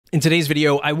In today's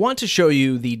video, I want to show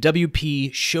you the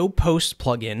WP Show Posts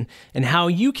plugin and how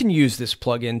you can use this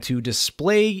plugin to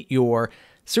display your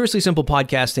Seriously Simple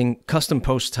Podcasting custom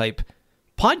post type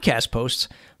podcast posts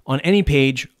on any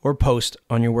page or post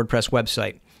on your WordPress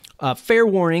website. Fair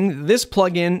warning, this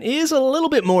plugin is a little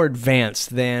bit more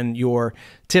advanced than your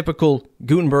typical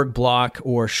Gutenberg block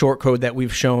or shortcode that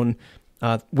we've shown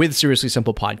with Seriously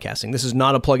Simple Podcasting. This is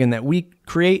not a plugin that we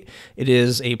create. It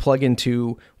is a plugin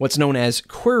to what's known as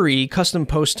query custom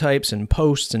post types and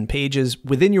posts and pages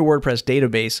within your WordPress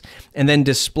database and then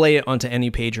display it onto any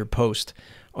page or post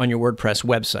on your WordPress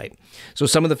website. So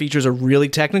some of the features are really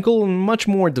technical and much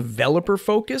more developer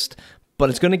focused,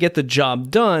 but it's going to get the job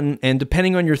done. And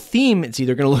depending on your theme, it's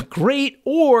either going to look great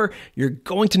or you're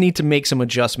going to need to make some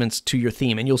adjustments to your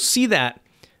theme. And you'll see that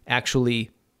actually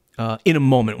in a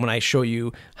moment when I show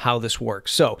you how this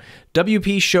works. So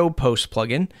WP Show Posts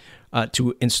plugin,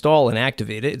 to install and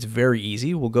activate it, it's very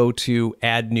easy. We'll go to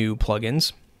Add New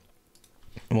Plugins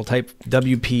and we'll type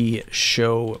WP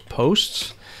Show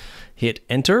Posts. Hit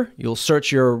enter. You'll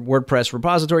search your WordPress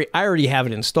repository. I already have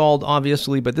it installed,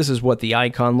 obviously, but this is what the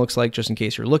icon looks like just in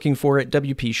case you're looking for it.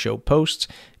 WP Show Posts,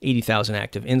 80,000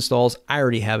 active installs. I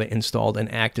already have it installed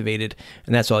and activated,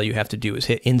 and that's all you have to do is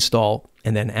hit install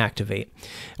and then activate.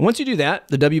 And once you do that,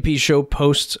 the WP Show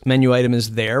Posts menu item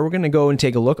is there. We're going to go and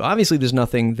take a look. Obviously, there's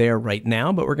nothing there right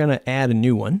now, but we're going to add a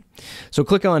new one. So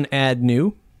click on Add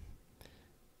New.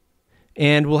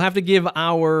 And we'll have to give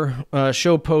our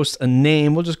show post a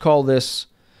name. We'll just call this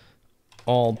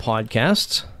All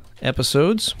Podcast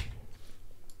Episodes.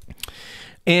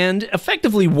 And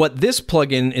effectively what this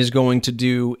plugin is going to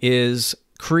do is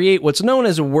create what's known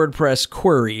as a WordPress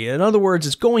query. In other words,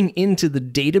 it's going into the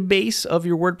database of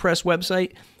your WordPress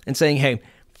website and saying, hey,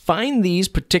 find these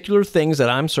particular things that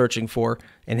I'm searching for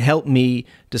and help me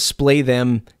display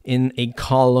them in a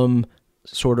column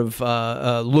sort of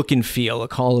look and feel, a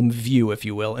column view, if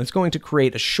you will. And it's going to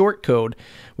create a shortcode,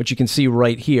 which you can see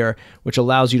right here, which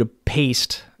allows you to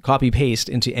copy paste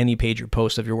into any page or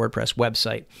post of your WordPress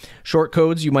website.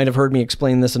 Shortcodes, you might have heard me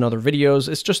explain this in other videos.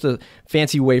 It's just a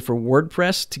fancy way for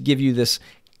WordPress to give you this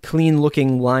clean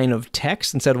looking line of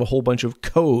text instead of a whole bunch of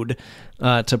code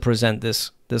to present this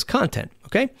content.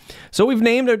 Okay, so we've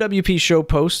named our WP Show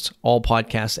Posts All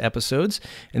Podcast Episodes,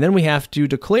 and then we have to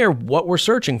declare what we're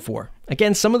searching for.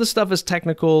 Again, some of the stuff is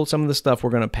technical, some of the stuff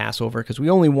we're going to pass over because we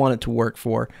only want it to work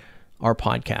for our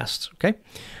podcasts. Okay,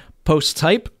 post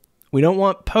type. We don't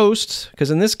want posts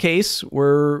because in this case,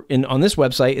 on this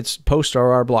website, it's posts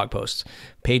are our blog posts.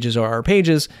 Pages are our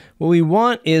pages. What we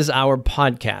want is our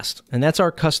podcast, and that's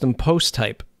our custom post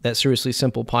type that Seriously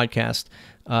Simple Podcast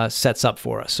sets up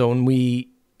for us. So when we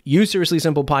use Seriously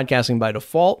Simple Podcasting by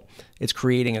default, it's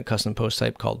creating a custom post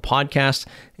type called podcast,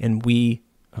 and we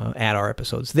add our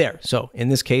episodes there. So in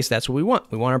this case, that's what we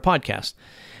want. We want our podcast.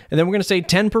 And then we're going to say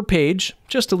 10 per page,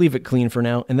 just to leave it clean for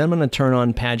now. And then I'm going to turn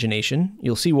on pagination.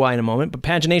 You'll see why in a moment. But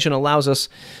pagination allows us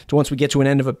to, once we get to an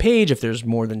end of a page, if there's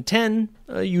more than 10,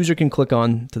 a user can click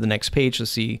on to the next page to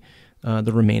see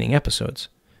the remaining episodes.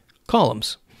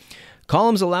 Columns.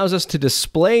 Columns allows us to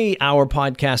display our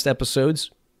podcast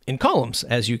episodes in columns,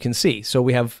 as you can see. So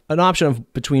we have an option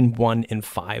of between 1 and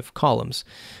 5 columns.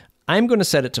 I'm going to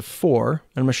set it to 4, and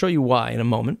I'm going to show you why in a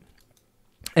moment.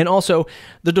 And also,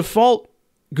 the default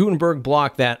Gutenberg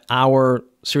block that our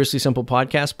Seriously Simple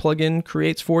Podcast plugin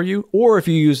creates for you, or if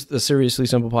you use the Seriously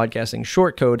Simple Podcasting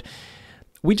shortcode,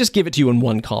 we just give it to you in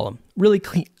one column. Really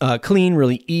clean,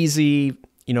 really easy,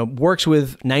 works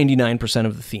with 99%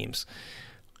 of the themes.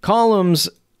 Columns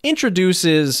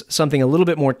introduces something a little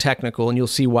bit more technical, and you'll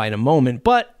see why in a moment,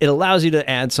 but it allows you to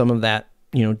add some of that,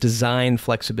 design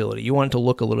flexibility. You want it to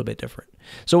look a little bit different.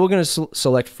 So we're going to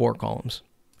select 4 columns.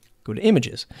 Go to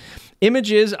images.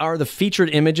 Images are the featured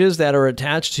images that are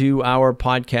attached to our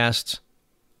podcast.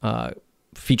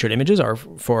 Featured images are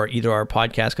for either our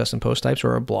podcast custom post types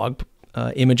or our blog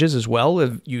images as well.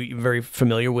 If you're very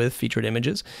familiar with featured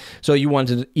images. So you want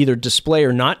to either display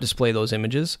or not display those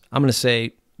images. I'm going to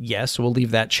say yes, so we'll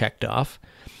leave that checked off.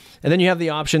 And then you have the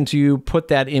option to put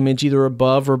that image either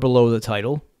above or below the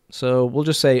title. So we'll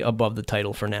just say above the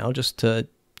title for now, just to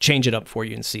change it up for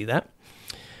you and see that.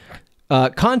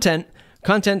 Content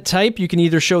type, you can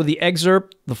either show the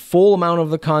excerpt, the full amount of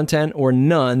the content, or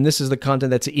none. This is the content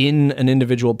that's in an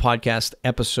individual podcast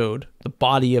episode, the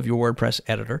body of your WordPress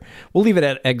editor. We'll leave it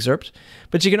at excerpt,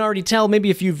 but you can already tell maybe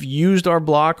if you've used our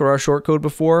block or our shortcode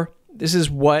before, this is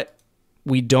what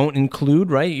we don't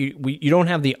include, right? You don't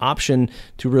have the option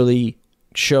to really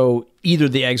show either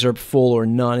the excerpt full or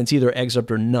none. It's either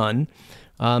excerpt or none.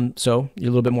 So a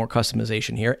little bit more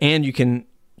customization here, and you can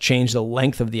change the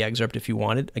length of the excerpt if you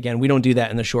wanted. Again, we don't do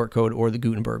that in the shortcode or the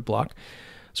Gutenberg block.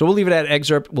 So we'll leave it at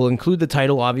excerpt. We'll include the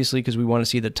title, obviously, because we want to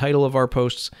see the title of our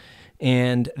posts.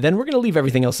 And then we're going to leave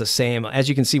everything else the same. As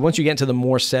you can see, once you get into the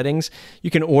more settings,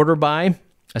 you can order by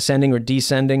ascending or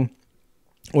descending,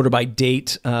 order by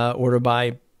date, order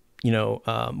by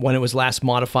when it was last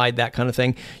modified, that kind of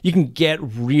thing. You can get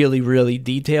really, really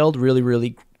detailed, really,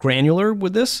 really granular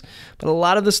with this, but a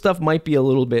lot of this stuff might be a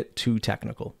little bit too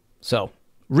technical. So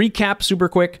recap super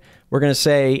quick. We're going to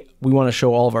say we want to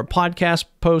show all of our podcast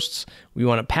posts. We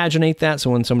want to paginate that,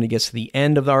 so when somebody gets to the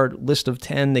end of our list of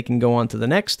 10, they can go on to the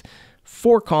next.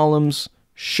 4 columns,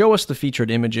 show us the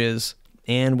featured images,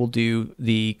 and we'll do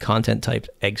the content type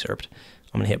excerpt.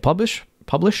 I'm going to hit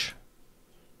publish.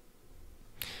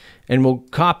 And we'll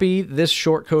copy this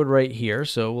shortcode right here.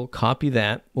 So we'll copy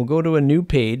that. We'll go to a new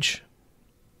page.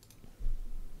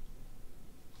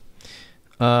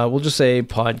 We'll just say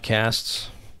podcasts.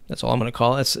 That's all I'm going to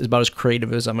call it. That's about as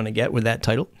creative as I'm going to get with that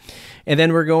title. And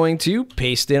then we're going to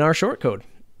paste in our shortcode.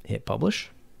 Hit publish.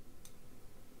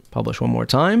 Publish one more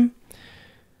time.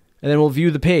 And then we'll view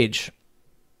the page.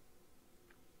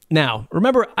 Now,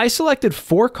 remember, I selected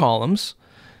 4 columns.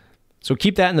 So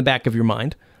keep that in the back of your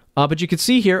mind. But you can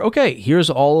see here, okay,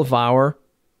 here's all of our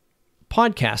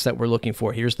podcasts that we're looking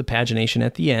for. Here's the pagination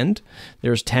at the end.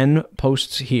 There's 10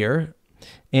 posts here.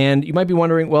 And you might be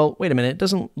wondering, well, wait a minute, it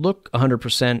doesn't look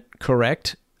 100%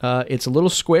 correct. It's a little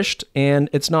squished, and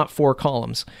it's not 4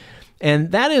 columns.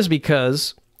 And that is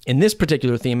because in this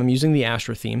particular theme, I'm using the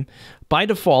Astra theme. By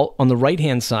default, on the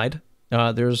right-hand side,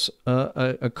 there's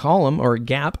a column or a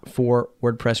gap for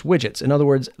WordPress widgets. In other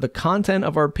words, the content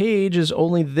of our page is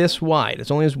only this wide.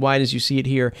 It's only as wide as you see it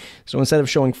here. So instead of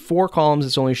showing 4 columns,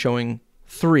 it's only showing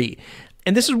 3.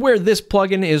 And this is where this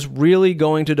plugin is really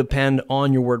going to depend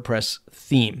on your WordPress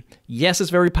theme. Yes,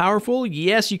 it's very powerful.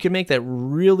 Yes, you can make that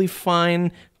really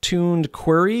fine-tuned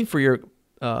query for your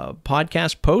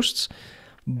podcast posts.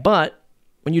 But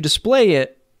when you display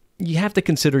it, you have to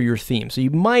consider your theme. So you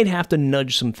might have to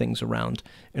nudge some things around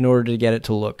in order to get it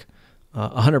to look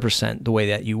 100% the way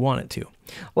that you want it to.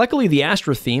 Luckily, the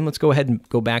Astra theme, let's go ahead and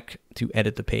go back to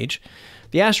edit the page.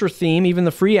 The Astra theme, even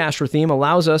the free Astra theme,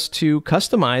 allows us to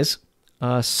customize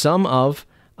some of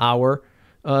our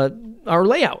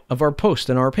layout of our post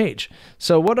and our page.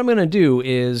 So what I'm going to do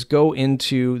is go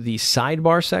into the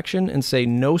sidebar section and say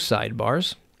no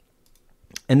sidebars,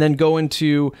 and then go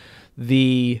into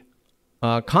the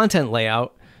content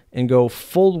layout and go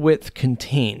full width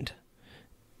contained.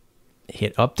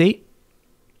 Hit update,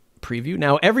 preview.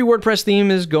 Now every WordPress theme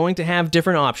is going to have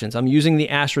different options. I'm using the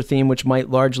Astra theme, which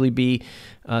might largely be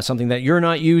something that you're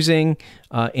not using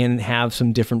and have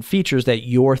some different features that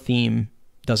your theme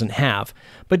doesn't have.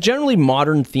 But generally,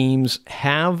 modern themes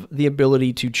have the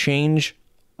ability to change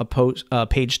a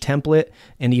page template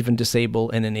and even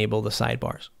disable and enable the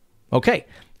sidebars. Okay,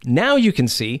 now you can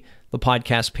see the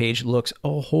podcast page looks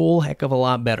a whole heck of a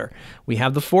lot better. We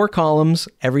have the 4 columns.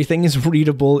 Everything is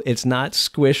readable. It's not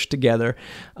squished together.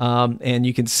 And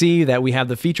you can see that we have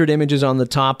the featured images on the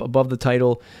top above the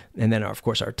title. And then, of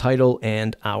course, our title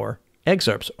and our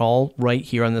excerpts all right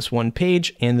here on this one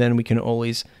page. And then we can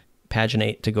always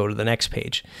paginate to go to the next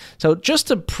page. So just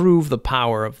to prove the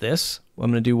power of this, what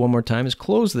I'm going to do one more time is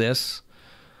close this.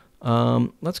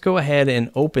 Let's go ahead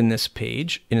and open this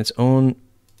page in its own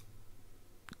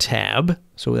tab.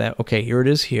 So that, okay, here it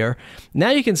is here.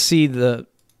 Now you can see the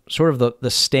sort of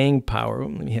the staying power.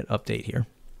 Let me hit update here.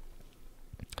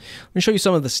 Let me show you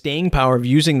some of the staying power of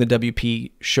using the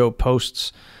WP Show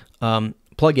Posts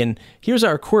plugin. Here's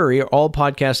our query, all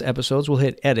podcast episodes. We'll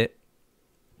hit edit.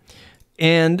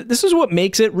 And this is what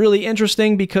makes it really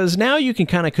interesting, because now you can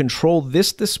kind of control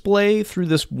this display through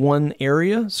this one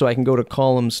area. So I can go to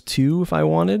columns 2 if I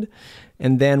wanted.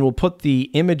 And then we'll put the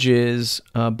images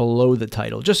below the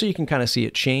title, just so you can kind of see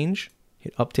it change.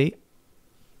 Hit update.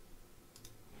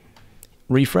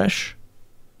 Refresh.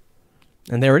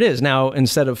 And there it is. Now,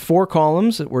 instead of 4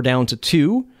 columns, we're down to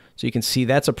 2. So you can see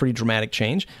that's a pretty dramatic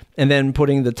change. And then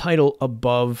putting the title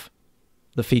above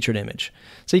the featured image.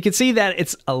 So you can see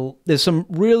that there's some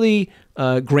really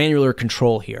granular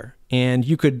control here. And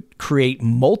you could create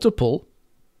multiple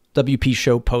WP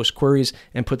Show post queries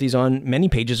and put these on many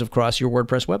pages across your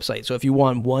WordPress website. So if you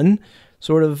want one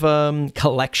sort of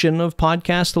collection of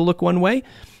podcasts to look one way,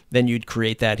 then you'd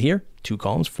create that here, 2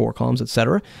 columns, 4 columns,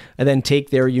 etc., and then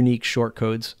take their unique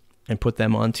shortcodes and put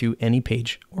them onto any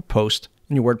page or post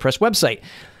in your WordPress website.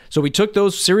 So we took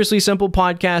those seriously simple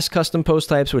podcast custom post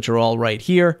types, which are all right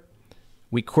here.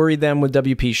 We queried them with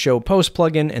WP Show Post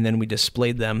plugin, and then we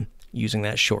displayed them using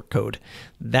that shortcode.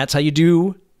 That's how you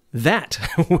do that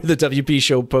with the WP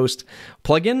Show Post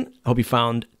plugin. I hope you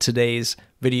found today's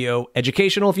video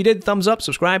educational. If you did, thumbs up,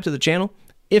 subscribe to the channel.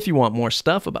 If you want more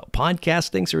stuff about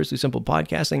podcasting, seriously simple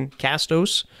podcasting,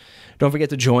 Castos, don't forget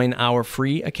to join our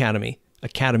free academy,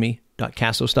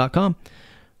 academy.castos.com.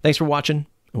 Thanks for watching, and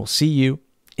we'll see you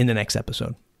in the next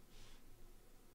episode.